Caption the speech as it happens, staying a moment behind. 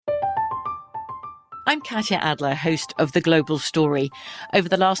I'm Katya Adler, host of The Global Story. Over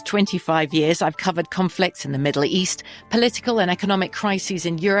the last 25 years, I've covered conflicts in the Middle East, political and economic crises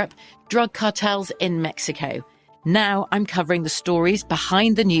in Europe, drug cartels in Mexico. Now I'm covering the stories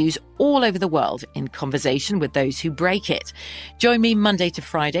behind the news all over the world in conversation with those who break it. Join me Monday to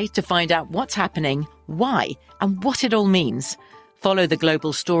Friday to find out what's happening, why, and what it all means. Follow The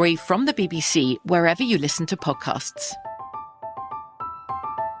Global Story from the BBC wherever you listen to podcasts.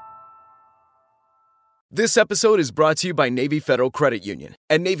 This episode is brought to you by Navy Federal Credit Union.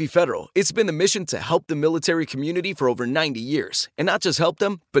 At Navy Federal, it's been the mission to help the military community for over 90 years. And not just help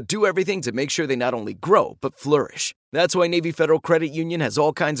them, but do everything to make sure they not only grow, but flourish. That's why Navy Federal Credit Union has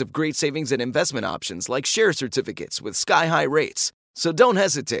all kinds of great savings and investment options like share certificates with sky-high rates. So don't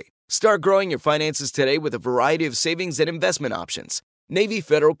hesitate. Start growing your finances today with a variety of savings and investment options. Navy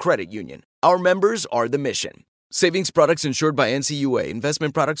Federal Credit Union. Our members are the mission. Savings products insured by NCUA.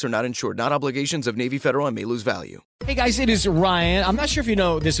 Investment products are not insured, not obligations of Navy Federal and may lose value. Hey guys, it is Ryan. I'm not sure if you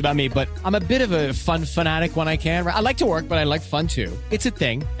know this about me, but I'm a bit of a fun fanatic when I can. I like to work, but I like fun too. It's a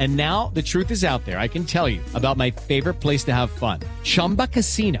thing. And now the truth is out there. I can tell you about my favorite place to have fun. Chumba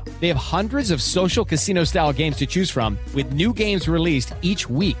Casino. They have hundreds of social casino style games to choose from with new games released each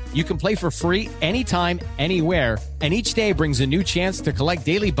week. You can play for free anytime, anywhere. And each day brings a new chance to collect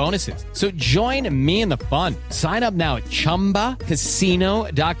daily bonuses. So join me in the fun. Sign up now at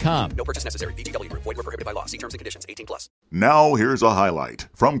ChumbaCasino.com. No purchase necessary. VGW Group. Void where prohibited by law. See terms and conditions. 18+. Now here's a highlight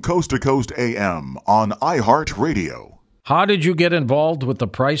from Coast to Coast AM on iHeartRadio. How did you get involved with the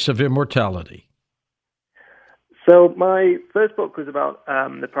price of immortality? So my first book was about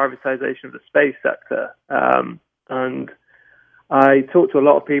the privatization of the space sector. And I talked to a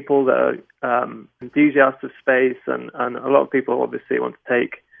lot of people that are enthusiasts of space, and a lot of people obviously want to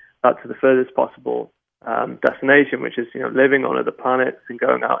take that to the furthest possible destination, which is living on other planets and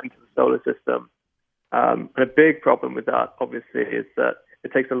going out into the solar system. And a big problem with that, obviously, is that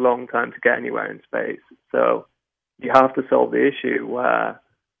it takes a long time to get anywhere in space. So you have to solve the issue where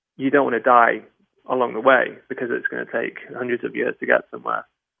you don't want to die along the way because it's going to take hundreds of years to get somewhere.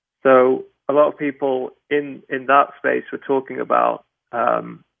 So a lot of people in that space were talking about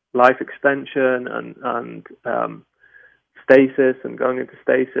life extension and stasis and going into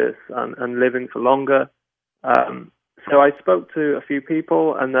stasis and living for longer. So I spoke to a few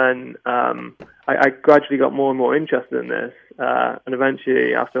people, and then I gradually got more and more interested in this. And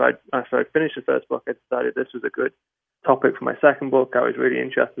eventually, after I finished the first book, I decided this was a good topic for my second book. I was really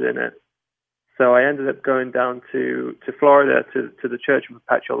interested in it. So I ended up going down to Florida to the Church of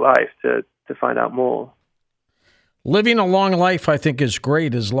Perpetual Life to find out more. Living a long life, I think, is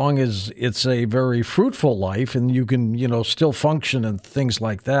great as long as it's a very fruitful life and you can, still function and things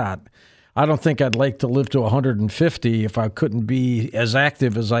like that. I don't think I'd like to live to 150 if I couldn't be as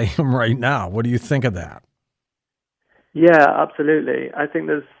active as I am right now. What do you think of that? Yeah, absolutely. I think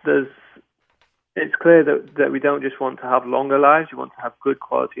it's clear that we don't just want to have longer lives, we want to have good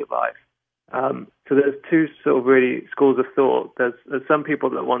quality of life. So there's two sort of really schools of thought. There's some people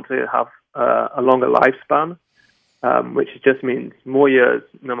that want to have a longer lifespan, which just means more years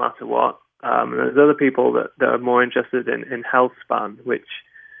no matter what. And there's other people that are more interested in health span, which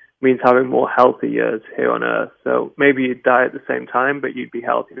means having more healthy years here on Earth. So maybe you'd die at the same time, but you'd be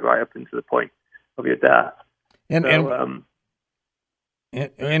healthy right up into the point of your death. And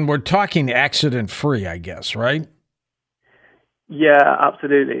we're talking accident-free, I guess, right? Yeah,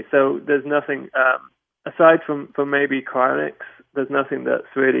 absolutely. So there's nothing, aside from maybe cryonics, there's nothing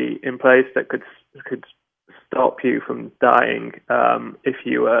that's really in place that could stop you from dying if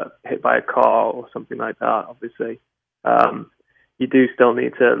you were hit by a car or something like that, obviously. You do still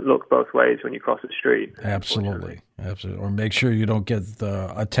need to look both ways when you cross the street. Absolutely. Or make sure you don't get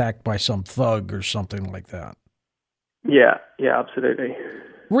attacked by some thug or something like that. Yeah, absolutely.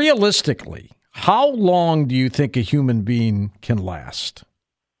 Realistically, how long do you think a human being can last?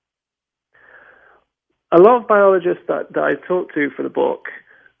 A lot of biologists that I talked to for the book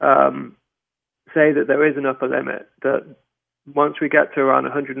say that there is an upper limit, that once we get to around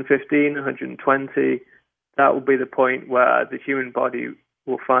 115, 120, that will be the point where the human body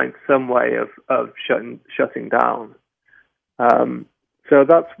will find some way of shutting down. So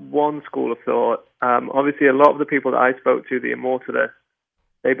that's one school of thought. Obviously, a lot of the people that I spoke to, the Immortalists,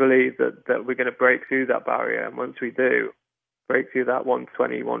 they believe that we're going to break through that barrier. And once we do, break through that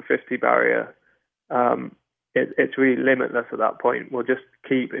 120, 150 barrier, it's really limitless at that point. We'll just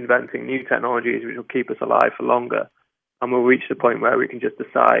keep inventing new technologies which will keep us alive for longer. And we'll reach the point where we can just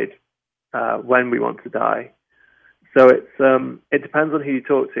decide when we want to die. So it depends on who you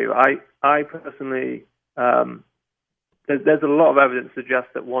talk to. I personally there's a lot of evidence to suggest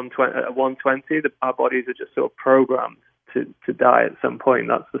that at 120, our bodies are just sort of programmed to die at some point.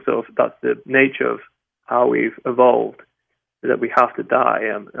 That's the nature of how we've evolved, that we have to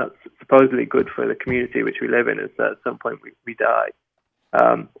die. That's supposedly good for the community which we live in, is that at some point we die.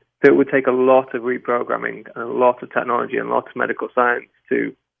 So it would take a lot of reprogramming and a lot of technology and a lot of medical science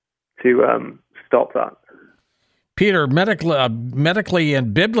to stop that. Peter, medically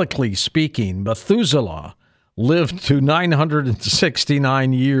and biblically speaking, Methuselah lived to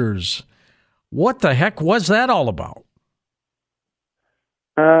 969 years. What the heck was that all about?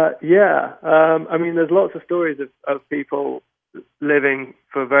 I mean, there's lots of stories of people living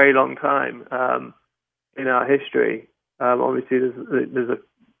for a very long time in our history. Obviously, there's a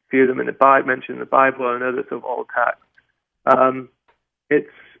few of them in the Bible, mentioned in the Bible, and other sort of old texts. It's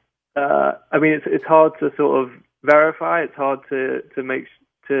hard to sort of verify. It's hard to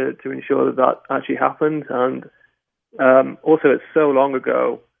ensure that actually happened, and also it's so long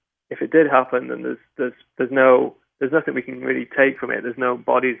ago. If it did happen, then there's nothing we can really take from it. There's no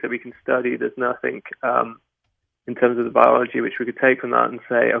bodies that we can study. There's nothing in terms of the biology which we could take from that and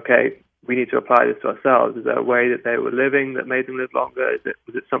say, okay, we need to apply this to ourselves. Is there a way that they were living that made them live longer?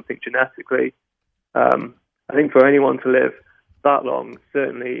 Was it something genetically? I think for anyone to live that long,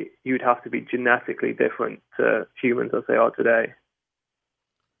 certainly you'd have to be genetically different to humans as they are today.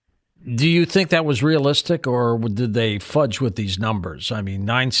 Do you think that was realistic, or did they fudge with these numbers? I mean,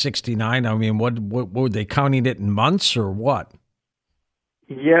 969, I mean, what were they counting it in months or what?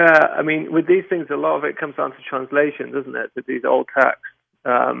 Yeah, I mean, with these things, a lot of it comes down to translation, doesn't it? With these old texts,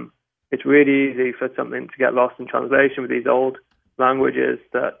 it's really easy for something to get lost in translation with these old languages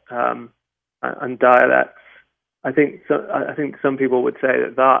that and dialects. I think some people would say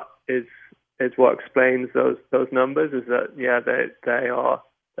that is what explains those numbers. Is that they are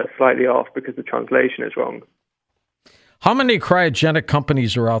slightly off because the translation is wrong. How many cryogenic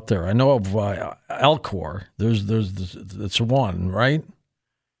companies are out there? I know of Alcor. That's one, right?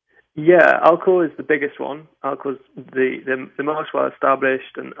 Yeah, Alcor is the biggest one. Alcor's the most well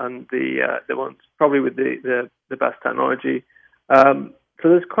established and the ones probably with the best technology. So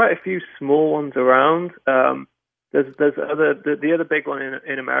there's quite a few small ones around. There's the other big one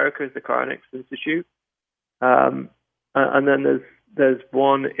in America is the Cryonics Institute, and then there's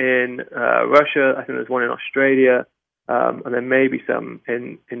one in Russia. I think there's one in Australia, and then maybe some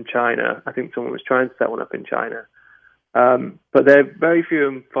in China. I think someone was trying to set one up in China. But they're very few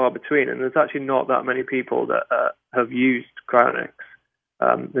and far between, and there's actually not that many people that have used cryonics.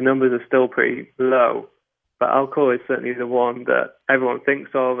 The numbers are still pretty low, but Alcor is certainly the one that everyone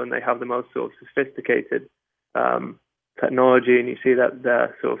thinks of, and they have the most sort of sophisticated technology, and you see that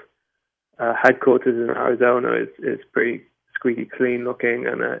their sort of headquarters in Arizona is pretty squeaky clean looking,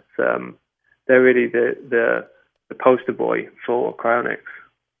 and it's they're really the poster boy for cryonics.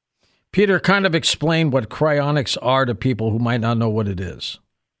 Peter, kind of explain what cryonics are to people who might not know what it is.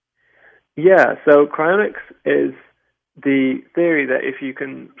 Yeah, so cryonics is the theory that if you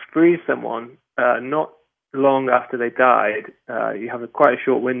can freeze someone not long after they died, you have quite a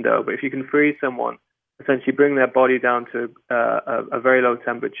short window, but if you can freeze someone, essentially bring their body down to a very low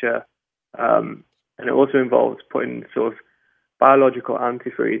temperature, and it also involves putting sort of biological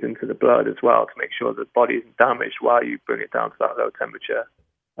antifreeze into the blood as well to make sure the body isn't damaged while you bring it down to that low temperature.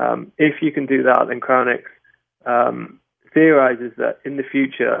 If you can do that, then cryonics theorizes that in the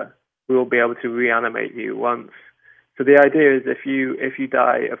future we will be able to reanimate you once. So the idea is if you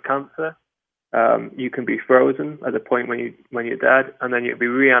die of cancer, you can be frozen at the point when you're dead, and then you'll be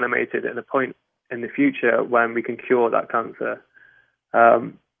reanimated at a point in the future when we can cure that cancer.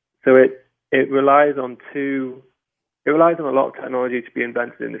 So it relies on a lot of technology to be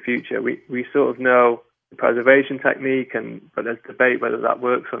invented in the future. We sort of know the preservation technique, but there's debate whether that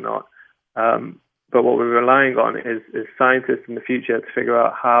works or not. But what we're relying on is scientists in the future to figure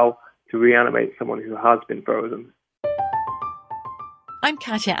out how to reanimate someone who has been frozen. I'm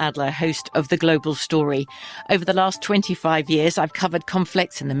Katya Adler, host of The Global Story. Over the last 25 years, I've covered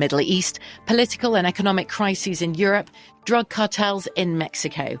conflicts in the Middle East, political and economic crises in Europe, drug cartels in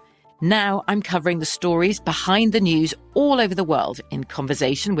Mexico. Now I'm covering the stories behind the news all over the world in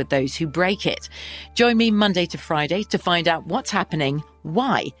conversation with those who break it. Join me Monday to Friday to find out what's happening,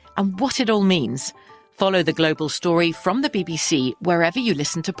 why, and what it all means. Follow The Global Story from the BBC wherever you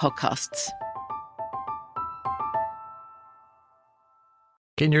listen to podcasts.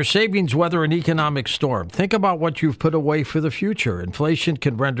 Can your savings weather an economic storm? Think about what you've put away for the future. Inflation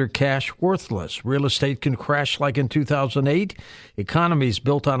can render cash worthless. Real estate can crash like in 2008. Economies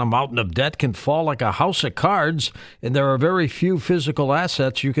built on a mountain of debt can fall like a house of cards. And there are very few physical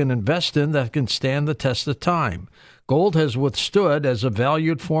assets you can invest in that can stand the test of time. Gold has withstood as a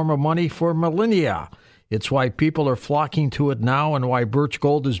valued form of money for millennia. It's why people are flocking to it now and why Birch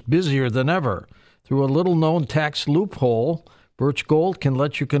Gold is busier than ever. Through a little-known tax loophole, Birch Gold can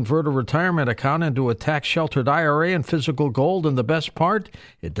let you convert a retirement account into a tax-sheltered IRA and physical gold, and the best part,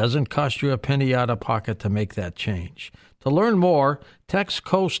 it doesn't cost you a penny out of pocket to make that change. To learn more, text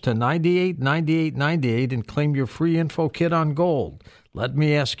COAST to 989898 and claim your free info kit on gold. Let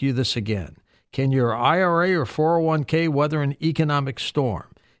me ask you this again. Can your IRA or 401k weather an economic storm?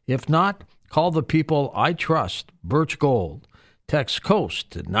 If not, call the people I trust, Birch Gold. Text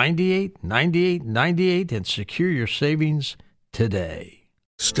COAST to 989898 and secure your savings today.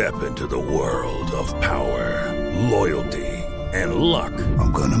 Step into the world of power, loyalty, and luck.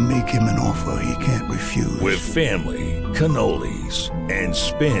 I'm going to make him an offer he can't refuse. With family, cannolis, and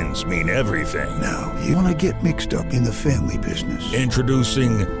spins mean everything. Now, you want to get mixed up in the family business.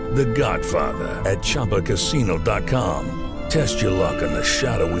 Introducing The Godfather at ChumbaCasino.com. Test your luck in the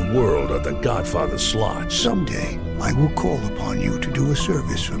shadowy world of The Godfather slot. Someday, I will call upon you to do a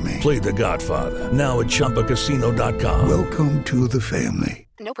service for me. Play The Godfather now at ChumbaCasino.com. Welcome to the family.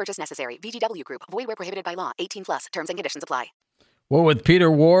 No purchase necessary. VGW Group. Void where prohibited by law. 18+. Terms and conditions apply. Well, with Peter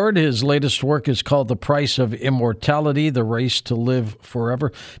Ward, his latest work is called The Price of Immortality, The Race to Live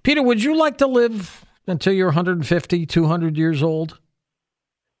Forever. Peter, would you like to live until you're 150, 200 years old?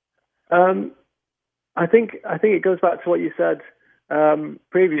 I think it goes back to what you said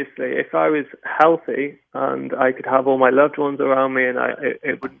previously. If I was healthy and I could have all my loved ones around me, and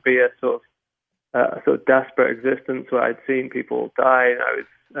it wouldn't be a sort of desperate existence where I'd seen people die and I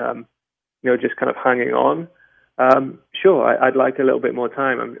was just kind of hanging on. Sure, I'd like a little bit more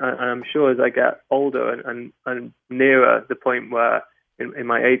time. I'm sure as I get older and nearer the point where in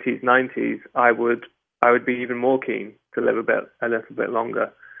my 80s, 90s, I would be even more keen to live a little bit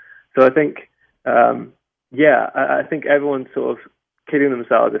longer. So I think, I think everyone's sort of kidding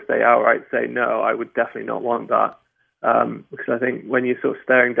themselves if they outright say, no, I would definitely not want that. Because I think when you're sort of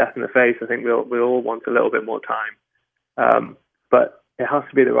staring death in the face, I think we all want a little bit more time. But it has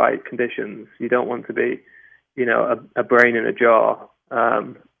to be the right conditions. You don't want to be, a brain in a jar,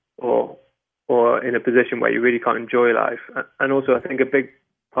 or in a position where you really can't enjoy life. And also, I think a big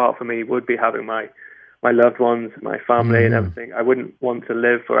part for me would be having my loved ones, my family, and everything. I wouldn't want to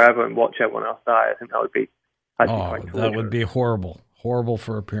live forever and watch everyone else die. I think that would be quite torturous. That would be horrible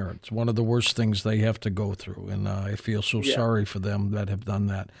for a parent. It's one of the worst things they have to go through, and I feel so sorry for them that have done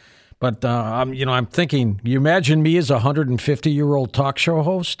that. But I'm thinking, you imagine me as a 150-year-old talk show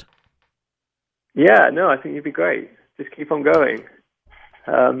host? Yeah, no, I think you'd be great. Just keep on going.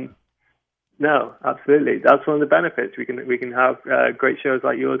 No, absolutely. That's one of the benefits. We can have great shows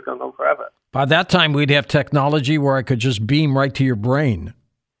like yours going on forever. By that time, we'd have technology where I could just beam right to your brain.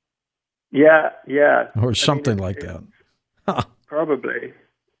 Yeah. Or something like that. Probably.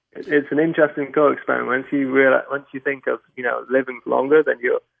 It's an interesting thought experiment. Once you think of living longer, then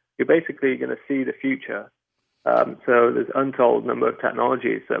you're basically going to see the future. So there's untold number of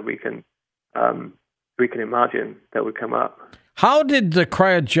technologies that we can imagine that would come up. How did the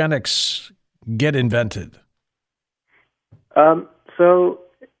cryogenics get invented? So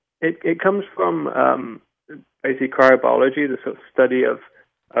it comes from basically cryobiology, the sort of study of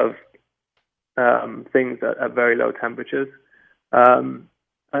things at very low temperatures. And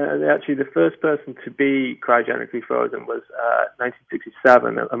actually, the first person to be cryogenically frozen was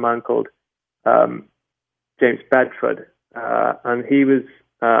 1967, a man called James Bedford, and he was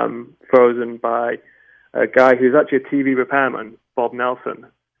frozen by a guy who's actually a TV repairman, Bob Nelson.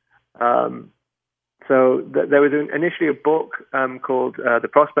 So there was initially a book called The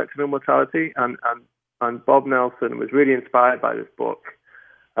Prospects of Immortality, and Bob Nelson was really inspired by this book.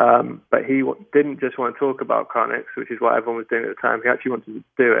 But he didn't just want to talk about cryonics, which is what everyone was doing at the time. He actually wanted to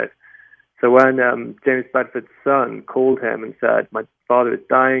do it. So when James Bedford's son called him and said, my father is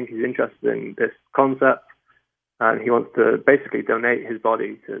dying, he's interested in this concept, and he wants to basically donate his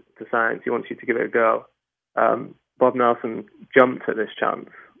body to science, he wants you to give it a go. Bob Nelson jumped at this chance,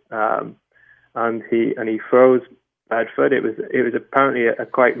 and he froze Bedford. It was apparently a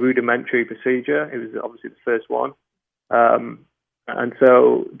quite rudimentary procedure. It was obviously the first one. And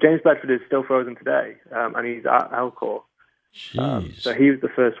so James Bedford is still frozen today, and he's at Alcor. So he was the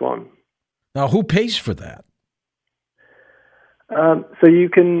first one. Now, who pays for that? So you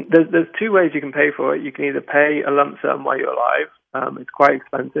can. There's two ways you can pay for it. You can either pay a lump sum while you're alive. It's quite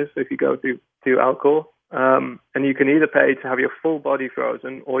expensive if you go to Alcor. And you can either pay to have your full body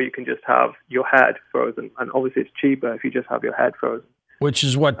frozen, or you can just have your head frozen. And obviously, it's cheaper if you just have your head frozen. Which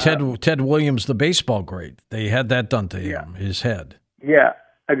is what Ted Williams, the baseball great, they had that done to him, his head. Yeah,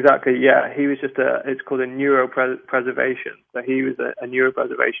 Exactly. Yeah, he was just it's called a neuropreservation. So he was a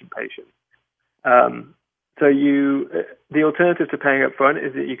neuropreservation patient. So the alternative to paying up front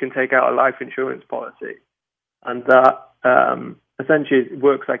is that you can take out a life insurance policy, and that essentially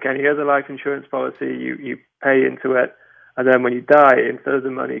works like any other life insurance policy. You pay into it, and then when you die, instead of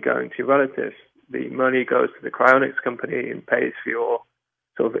the money going to your relatives, the money goes to the cryonics company and pays for your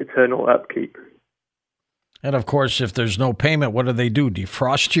sort of eternal upkeep. And of course, if there's no payment, what do they do?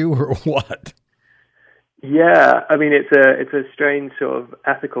 Defrost you or what? Yeah, I mean it's a strange sort of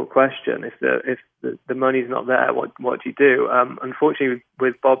ethical question. If the money's not there, what do you do? Unfortunately,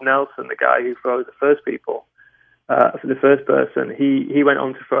 with Bob Nelson, the guy who froze the first people, for the first person, he went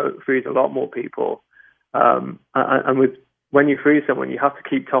on to freeze a lot more people. And when you freeze someone, you have to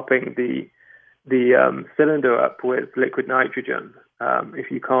keep topping the cylinder up with liquid nitrogen.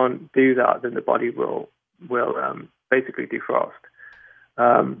 If you can't do that, then the body will basically defrost.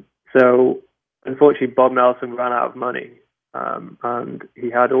 So unfortunately, Bob Nelson ran out of money, and he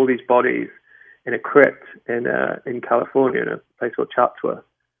had all these bodies in a crypt in California, in a place called Chatsworth.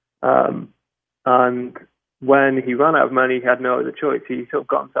 And when he ran out of money, he had no other choice. He sort of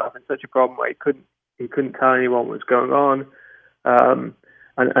got himself in such a problem where he couldn't tell anyone what was going on,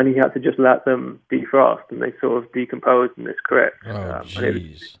 and he had to just let them defrost, and they sort of decomposed in this crypt. Oh,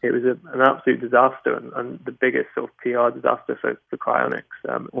 and it was an absolute disaster, and the biggest sort of PR disaster for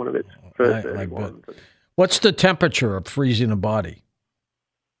cryonics. One of its first early ones. What's the temperature of freezing a body?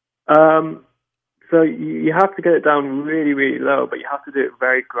 So you have to get it down really, really low, but you have to do it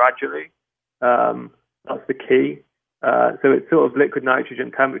very gradually. That's the key. So it's sort of liquid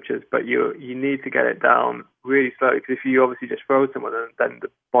nitrogen temperatures, but you need to get it down really slowly, because if you obviously just froze someone, then the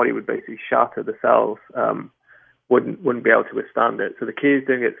body would basically shatter. The cells wouldn't be able to withstand it. So the key is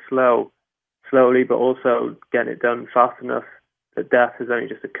doing it slowly, but also getting it done fast enough that death has only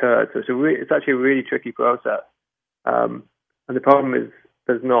just occurred. So it's actually a really tricky process. And the problem is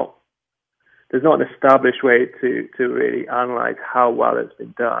there's not an established way to really analyze how well it's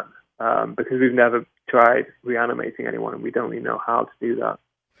been done, because we've never tried reanimating anyone, and we don't really know how to do that.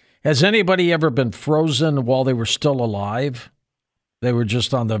 Has anybody ever been frozen while they were still alive? They were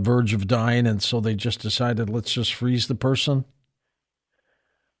just on the verge of dying, and so they just decided, let's just freeze the person?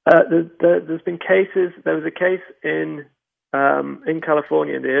 There's been cases. There was a case in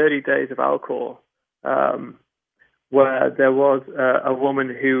California in the early days of alcohol, where there was a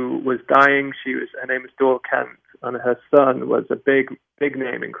woman who was dying. Her name was Dora Kent, and her son was a big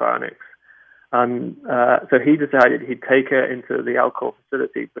name in cryonics. And so he decided he'd take her into the alcohol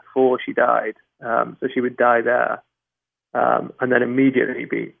facility before she died, so she would die there, and then immediately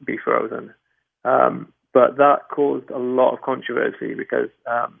be frozen. But that caused a lot of controversy, because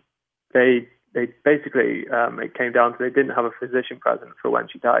they basically, it came down to they didn't have a physician present for when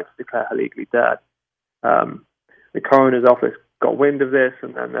she died to declare her legally dead. The coroner's office got wind of this,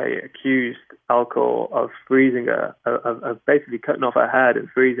 and then they accused Alcor of freezing her, of basically cutting off her head and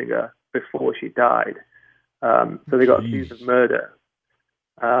freezing her before she died. So they got accused of murder.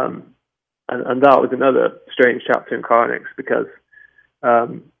 And that was another strange chapter in cryonics, because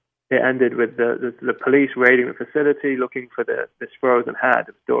it ended with the police raiding the facility looking for this frozen head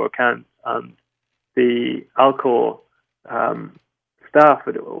of Dora Kent, and the Alcor staff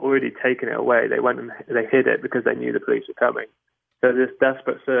had already taken it away. They went and they hid it because they knew the police were coming. So this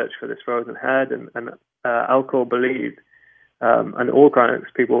desperate search for this frozen head, and Alcor believed, and all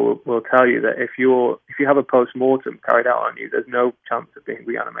cryonics people will tell you that if you have a post-mortem carried out on you, there's no chance of being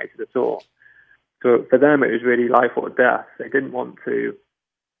reanimated at all. So for them, it was really life or death. They didn't want to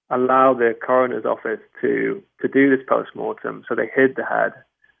allow the coroner's office to do this post-mortem, so they hid the head.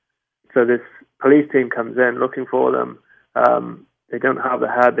 So this police team comes in looking for them. They don't have the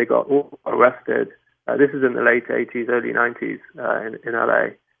head. They got all arrested. This is in the late 80s, early 90s in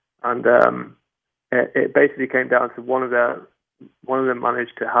LA. And it basically came down to one of them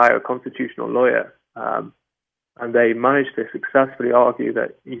managed to hire a constitutional lawyer. And they managed to successfully argue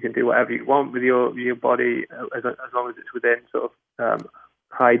that you can do whatever you want with your body as long as it's within sort of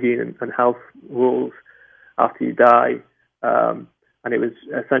hygiene and health rules after you die. And it was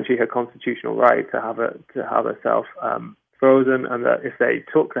essentially her constitutional right to have herself frozen, and that if they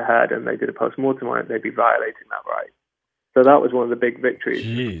took the head and they did a post-mortem on it, they'd be violating that right. So that was one of the big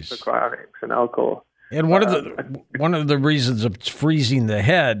victories for cryonics and Alcor. And one of the reasons of freezing the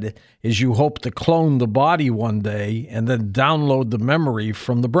head is you hope to clone the body one day and then download the memory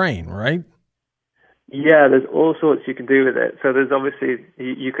from the brain, right? Yeah, there's all sorts you can do with it. So there's obviously,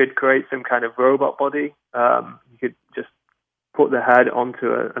 you could create some kind of robot body. You could just put the head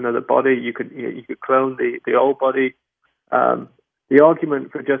onto another body. You could clone the old body. the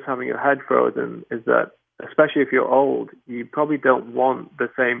argument for just having your head frozen is that, especially if you're old, you probably don't want the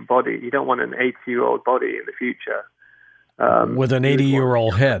same body. You don't want an 80-year-old body in the future. With an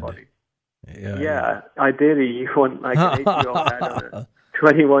 80-year-old head. Yeah, ideally you want like an 80-year-old head on a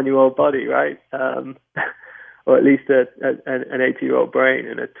 21-year-old body, right? Or at least an 80-year-old brain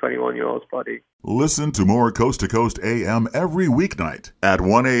in a 21-year-old's body. Listen to more Coast to Coast AM every weeknight at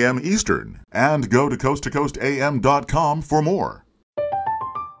 1 a.m. Eastern. And go to coasttocoastam.com for more.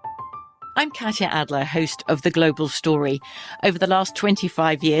 I'm Katya Adler, host of The Global Story. Over the last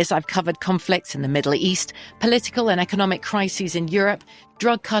 25 years, I've covered conflicts in the Middle East, political and economic crises in Europe,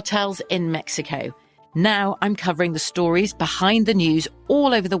 drug cartels in Mexico. Now I'm covering the stories behind the news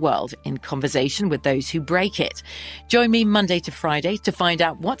all over the world in conversation with those who break it. Join me Monday to Friday to find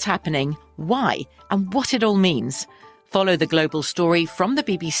out what's happening, why, and what it all means. Follow The Global Story from the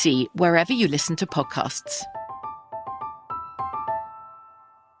BBC wherever you listen to podcasts.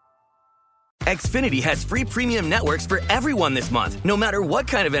 Xfinity has free premium networks for everyone this month, no matter what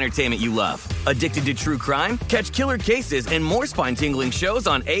kind of entertainment you love. Addicted to true crime? Catch killer cases and more spine-tingling shows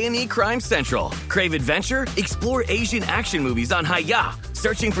on A&E Crime Central. Crave adventure? Explore Asian action movies on Hi-Ya.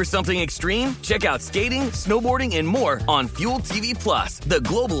 Searching for something extreme? Check out skating, snowboarding, and more on Fuel TV Plus, the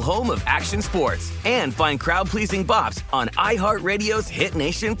global home of action sports. And find crowd-pleasing bops on iHeartRadio's Hit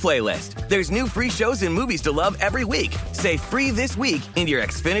Nation playlist. There's new free shows and movies to love every week. Say free this week in your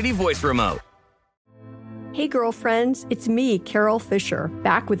Xfinity voice remote. Hey girlfriends, it's me, Carol Fisher,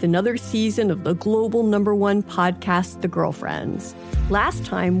 back with another season of the global #1 podcast, The Girlfriends. Last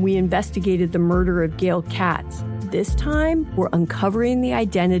time, we investigated the murder of Gail Katz. This time, we're uncovering the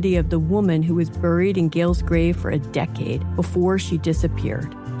identity of the woman who was buried in Gail's grave for a decade before she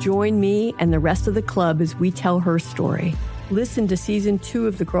disappeared. Join me and the rest of the club as we tell her story. Listen to Season 2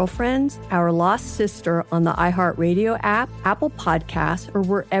 of The Girlfriends, Our Lost Sister on the iHeartRadio app, Apple Podcasts, or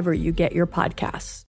wherever you get your podcasts.